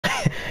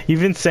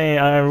You've been saying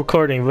I'm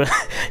recording, but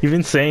you've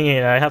been saying it.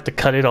 And I have to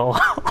cut it all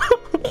out.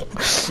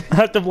 I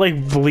have to like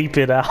bleep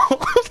it out.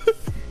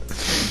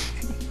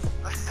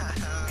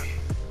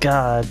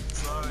 God.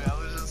 Sorry, I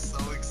was just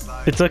so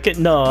excited. It's okay.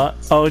 No.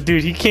 Oh,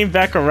 dude, he came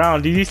back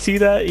around. Did you see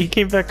that? He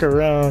came back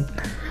around.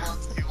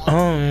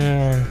 Oh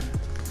man.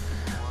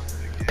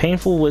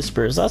 Painful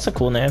Whispers. That's a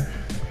cool name.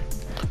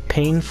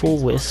 Painful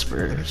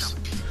Whispers.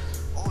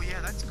 Oh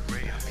yeah, that's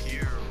great.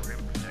 Peer rim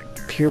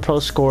protector. Pure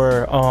post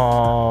scorer.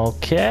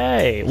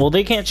 Okay. Well,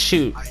 they can't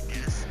shoot, I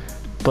guess.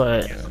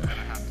 but I'm gonna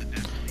have to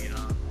definitely be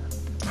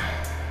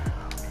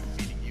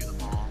feeding you the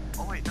ball.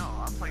 Oh wait, no,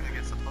 I'm playing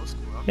against the post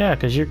scorer. Okay. yeah,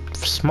 because you're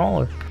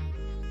smaller.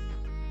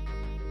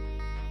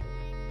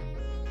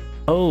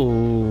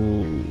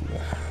 Oh,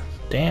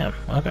 damn.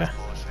 Okay.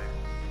 Bullshit.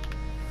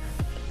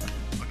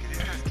 Okay, these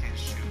guys can't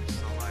shoot,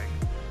 so like,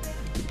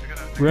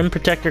 they're Rim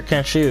protector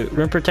can't shoot.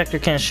 Rim protector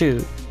can't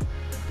shoot.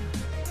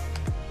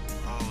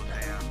 Oh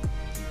damn,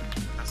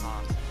 that's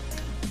awesome.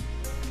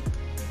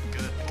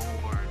 Good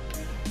board.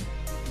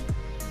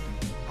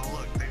 Oh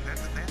look, they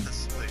have to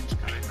switch.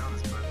 I didn't know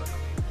this, but look,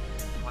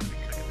 I'm about to be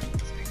cooking up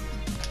this thing.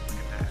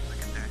 Look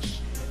at that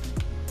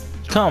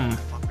shit. Come.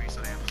 Fuck, were you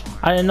so damn far?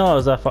 I didn't know I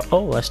was that far.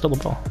 Oh, I stole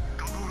the ball.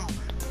 Go, go,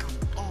 go,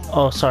 go.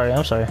 Oh, sorry.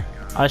 I'm sorry.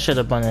 I should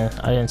have bun it.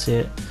 I didn't see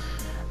it.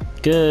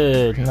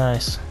 Good.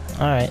 Nice.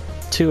 All right.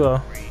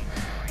 2-0.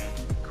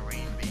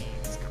 Green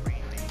beans,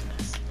 green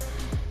beans.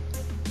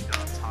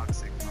 Y'all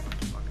toxic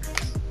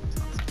motherfuckers.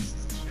 Toxic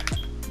pieces of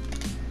shit.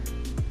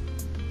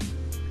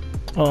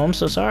 Oh, I'm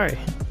so sorry.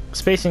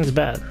 Spacing's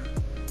bad.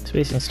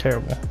 Spacing's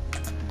terrible.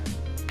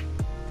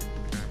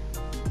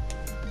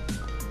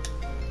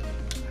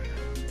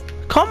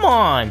 Come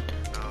on! No,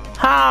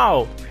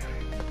 How?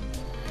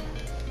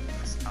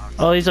 it's toxic.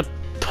 Oh, he's a...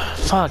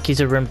 Fuck, he's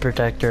a rim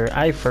protector.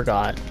 I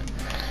forgot.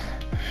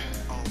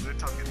 Oh, they're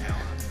talking hell,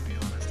 to be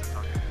honest. They're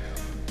talking hell.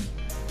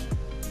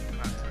 They're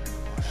not talking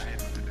bullshit,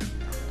 but they're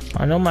talking.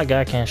 I know my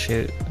guy can't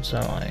shoot, so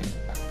like...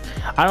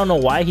 I don't know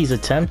why he's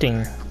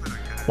attempting.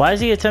 Why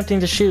is he attempting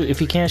to shoot if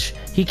he can't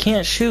he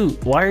can't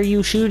shoot? Why are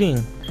you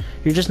shooting?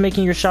 You're just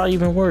making your shot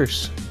even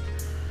worse.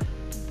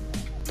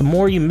 The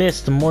more you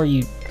miss, the more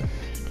you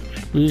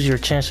lose your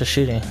chance of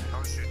shooting.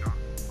 Don't shoot, don't.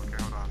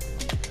 Okay, hold on.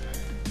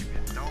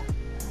 Don't,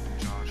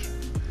 Josh.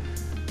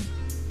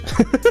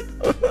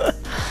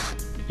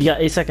 You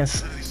got 8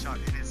 seconds. Literally shot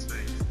in his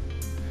face.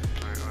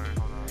 Alright,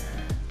 hold on.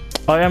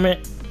 Oh, I mean...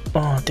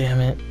 Oh,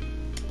 damn it.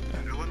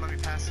 It wouldn't let me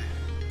pass it.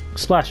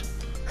 Splash.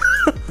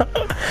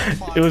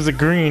 It was a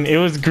green. It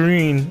was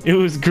green. It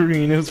was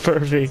green. It was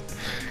perfect.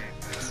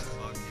 This is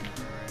fucking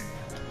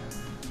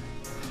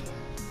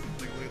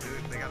great.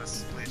 Look, they got a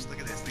switch. Look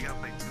at this. They gotta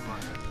play 2 on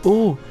it.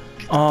 Ooh.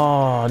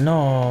 Oh,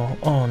 no.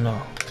 Oh,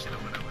 no. Should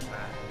have went up with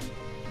that.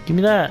 Give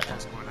me that.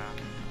 Post score now.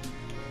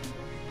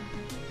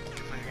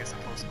 You're playing against a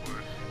post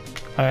scorer.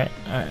 Alright.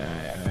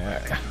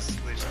 They got a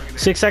switch. Look at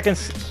this. 6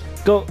 seconds.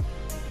 Go.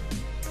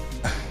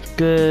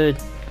 Good.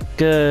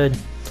 Good.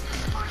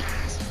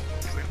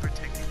 Rim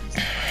protecting these.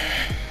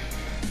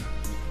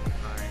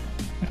 Alright.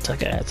 It's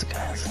okay. It's okay.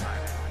 I'm excited.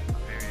 I'm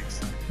very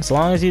excited. As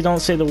long as you don't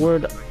say the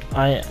word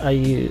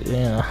you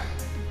know,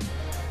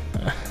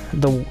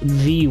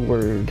 the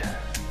word.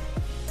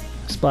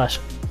 Splash.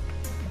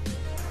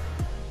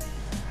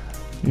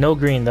 No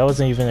green. That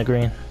wasn't even a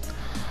green.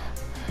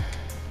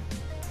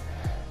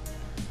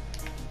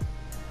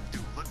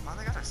 Dude, look, why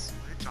they got a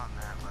switch on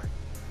that? Like,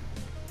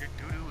 you're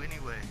doo-doo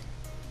anyway.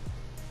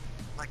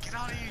 Like, get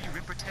out of here, you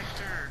rim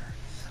protector.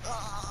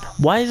 Ah.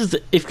 Why is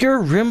it, if you're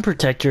a rim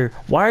protector,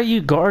 why are you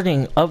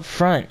guarding up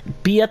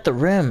front? Be at the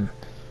rim.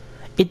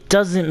 It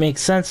doesn't make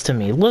sense to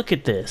me. Look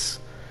at this.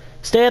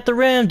 Stay at the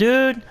rim,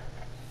 dude.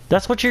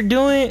 That's what you're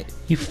doing.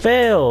 You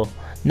fail.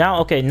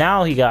 Now, okay,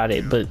 now he got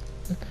it, but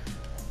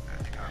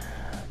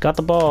got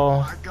the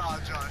ball. Oh my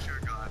god, Josh, you're a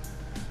god.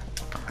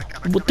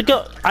 What the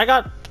go? I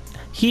got.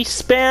 He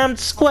spammed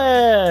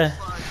square.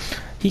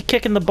 He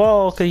kicking the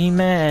ball cause he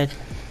mad.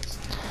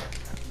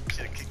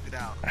 Should've kicked it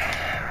out.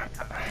 Had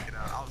to kick it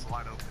out. I was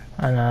wide open.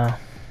 I know.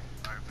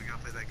 Alright, we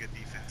gotta play that good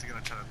defense. They're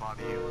gonna try to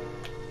body you.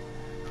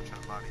 They're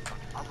trying to body you.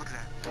 Oh, look at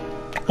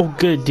that. Oh,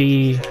 good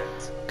D.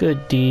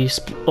 Good D.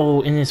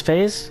 Oh, in his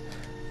face.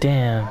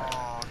 Damn.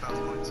 Oh, that was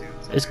going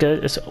too. It's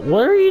good. It's.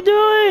 What are you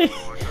doing?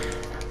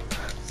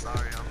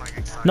 Sorry, I'm like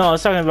excited. No, I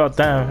was talking about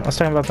them. I was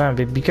talking about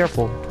them. Be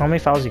careful. How many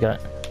fouls you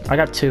got? I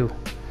got 2.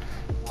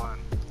 1.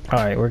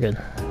 Alright, we're good.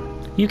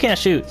 You can't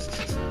shoot.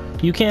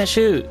 You can't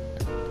shoot.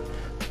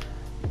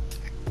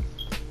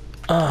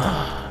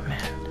 Oh,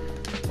 man.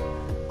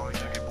 Oh, he's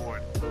gonna get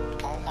bored.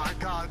 Oh my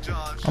god,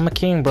 Josh. I'm a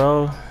king,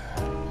 bro. Here,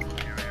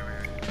 here,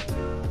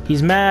 here.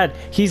 He's mad.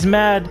 He's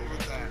mad. Look at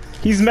that.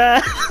 He's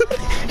mad.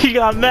 He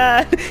got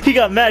mad. He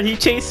got mad. He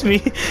chased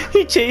me.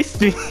 He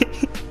chased me.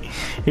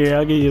 Here,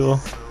 I'll give you one.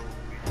 So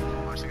weird.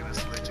 Oh, she's gonna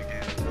switch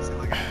again. See,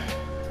 look at that.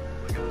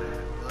 Look at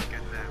that. Look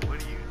at that. What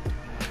are you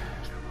doing,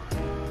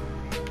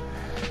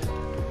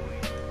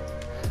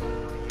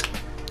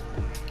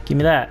 Give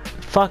me that.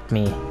 Fuck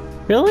me.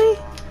 Really?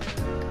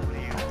 What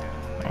are you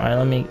doing? Alright,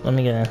 let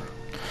me get in.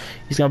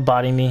 He's gonna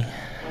body me.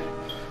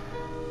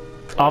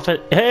 Off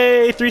it.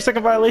 Hey,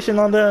 3-second violation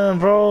on them,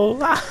 bro.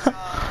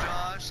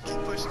 Josh, keep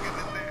pushing him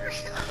in there.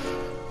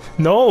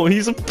 No,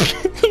 he's a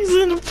he's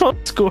in the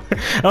post score.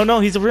 Oh no,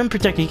 he's a rim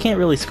protector. He can't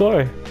really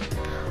score.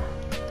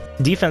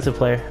 Defensive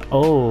player.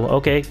 Oh,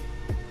 okay.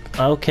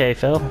 Okay,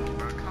 Phil.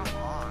 Bro, come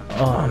on.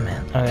 Oh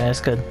man. Okay,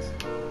 that's good.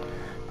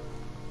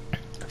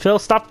 Phil,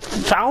 stop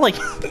fouling. I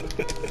got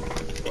 2.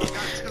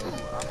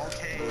 I'm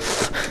okay.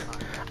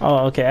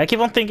 Oh, okay. I keep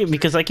on thinking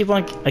because I keep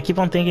on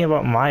thinking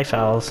about my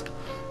fouls.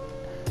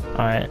 All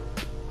right.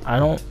 I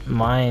don't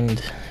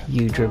mind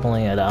you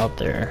dribbling it out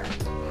there.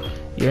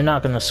 You're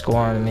not gonna score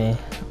on me.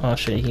 Oh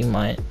shit, he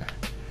might.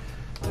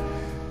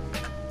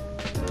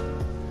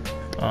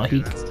 Oh,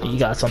 he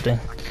got something.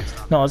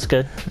 No, it's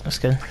good. That's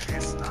good. I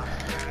can't stop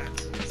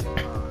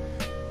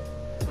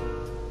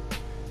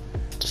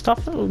that. Stop.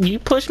 You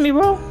push me,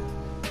 bro.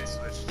 Okay,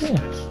 switch. Yeah. I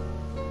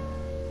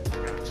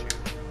got you.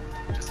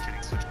 Just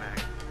kidding, switch back.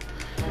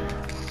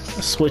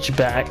 Switch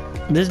back.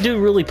 This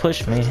dude really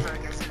pushed me. I know,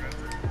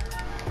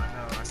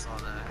 I saw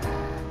that.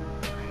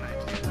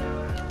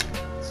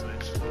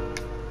 Switch.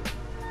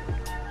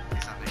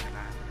 He's not making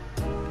that.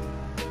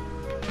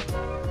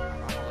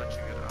 I'm gonna let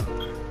you get out. I'm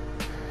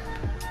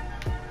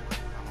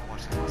gonna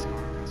watch the ball score.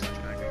 I'm gonna switch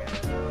back again.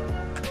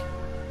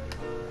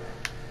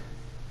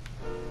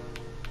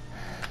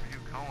 Where you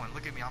going?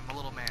 Look at me, I'm a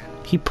little man.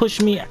 He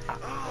pushed me. Oh,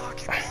 I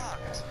get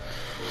blocked.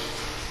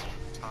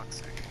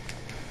 Toxic.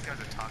 These guys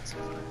are toxic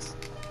for this.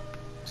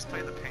 Just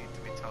play the paint,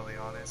 to be totally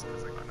honest,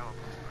 because like, I know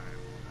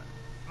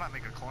I might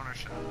make a corner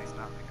shot, but he's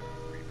not making a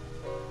three.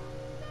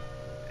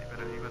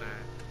 You better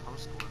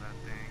post score that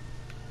thing.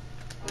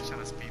 He's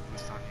trying to speed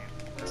boost on you.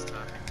 That's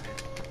tough.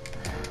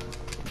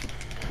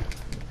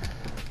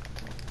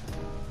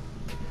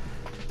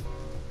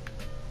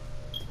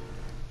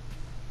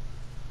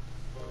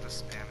 I'm just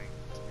spamming,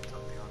 to be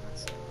totally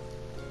honest.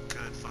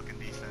 Good fucking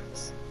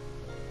defense.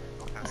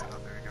 I'll pass it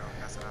out. There we go.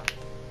 Pass it out.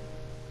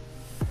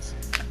 Let's see.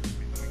 Let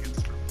me get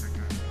this real quick.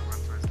 I'll run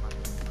for his money.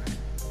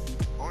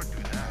 Or do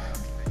that.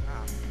 Okay,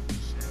 nah.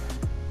 Shit.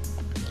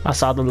 I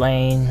saw the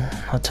lane.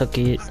 I took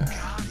it.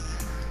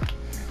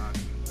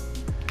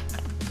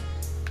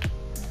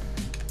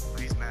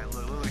 He's mad.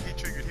 Look, he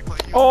triggered. He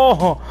played you.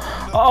 Oh,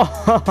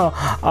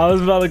 oh! I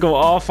was about to go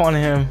off on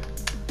him.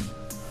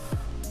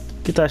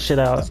 Get that shit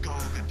out. Let's go.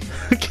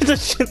 Get that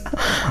shit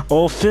out.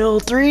 Oh, Phil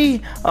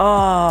 3.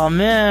 Oh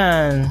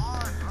man. Come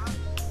on, bro.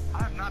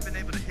 I have not been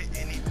able to hit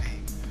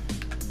anything.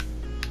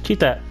 Cheat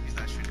that. He's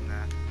not shooting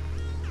that.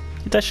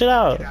 Get that shit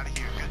out. Get out of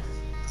here. Good.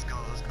 Let's go.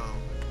 Let's go.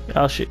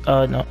 I'll shoot.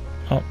 No.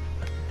 Oh.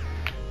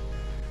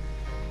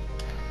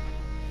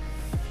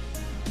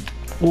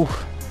 Ooh,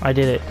 I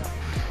did it.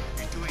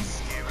 You're doing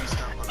scary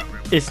stuff on the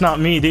rim. It's not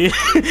me, dude.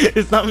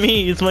 It's not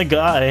me. It's my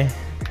guy.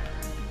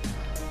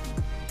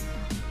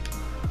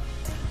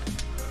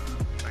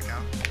 Back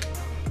out.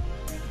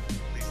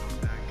 Please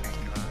don't back.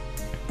 Thank God.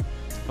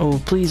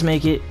 Oh, please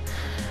make it.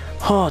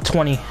 Oh,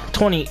 20,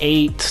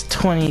 28,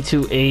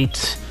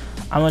 22-8.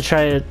 I'm gonna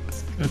try it.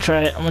 I'm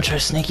gonna try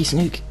snaky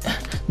snook.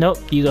 Nope,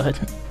 you go ahead.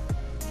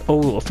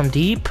 Oh, from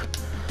deep.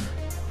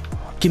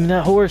 Give me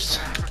that horse.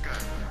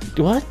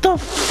 What the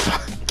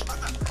fuck?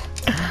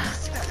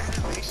 See that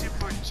animation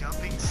for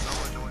jumping so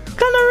annoying. What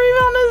kind of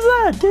rebound is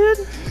that, dude?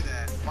 Do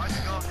that. Why don't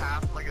you go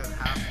like a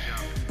half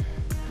jump?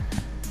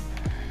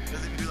 It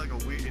doesn't even do like a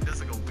weird. It does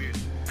like a weird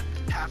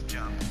half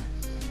jump.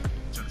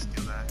 Trying to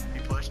steal that. He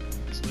pushed,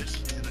 switch.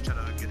 He's gonna try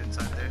to get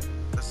inside there.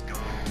 Let's go.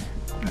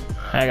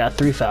 I got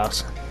 3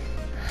 fouls.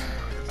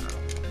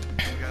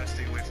 You gotta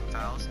stay away from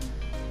fouls.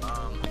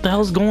 What the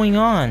hell's going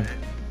on? I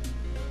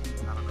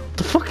don't know.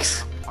 The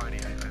fuck's Party.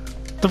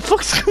 the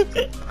fuck's Alright.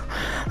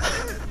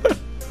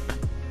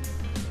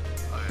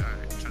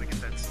 Trying to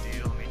get that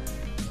steal.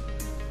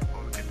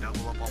 Or we can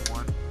double up on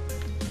one.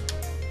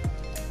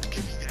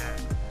 Give me that.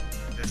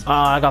 This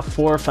I got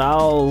 4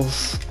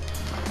 fouls.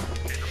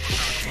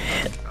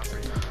 Shit.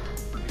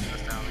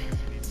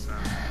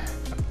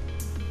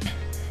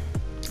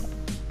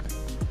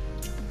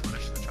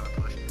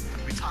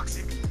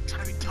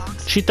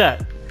 Shoot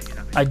that.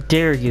 I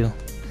dare you.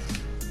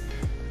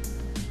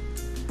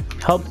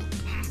 Help.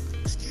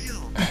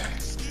 Steal.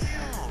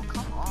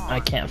 Come on. I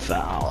can't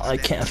foul. I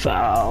can't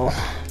foul.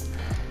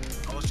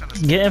 I was trying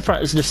to Get in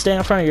front. Just stay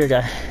in front of your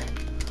guy.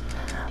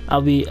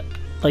 I'll be,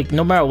 like,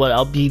 no matter what,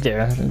 I'll be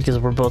there because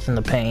we're both in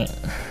the paint.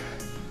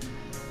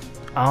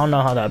 I don't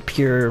know how that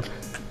pure.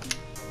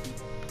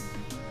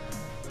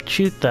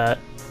 Shoot that.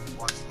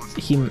 watch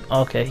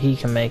Okay, he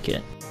can make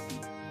it.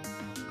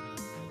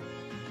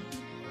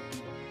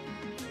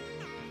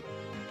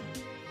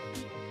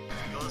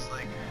 It goes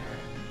like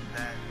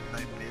that,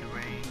 like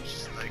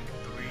mid-range, like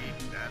 3.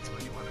 That's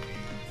when you want to be.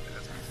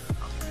 That's when you're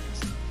top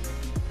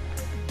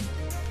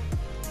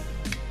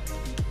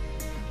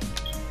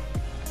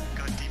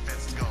good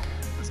defense. Let's go.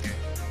 Let's get.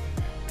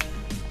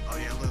 Oh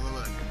yeah, look.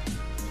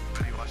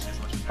 Ready? Watch this.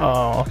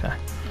 Oh, okay.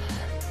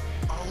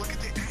 Oh, look at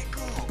the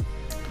ankle.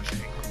 What's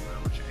your ankle, bro?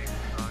 What's your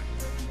ankle, dog?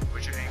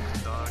 What's your ankle,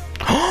 dog?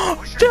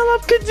 What's your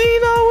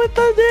PhilipCadena with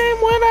the game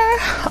winner.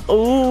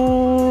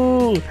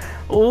 Ooh.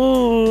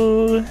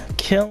 Ooh,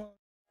 kill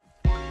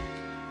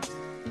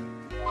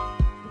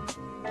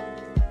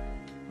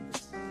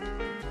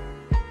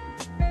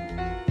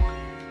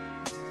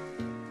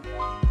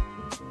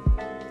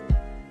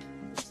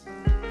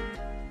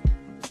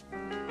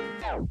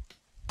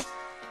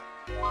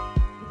him.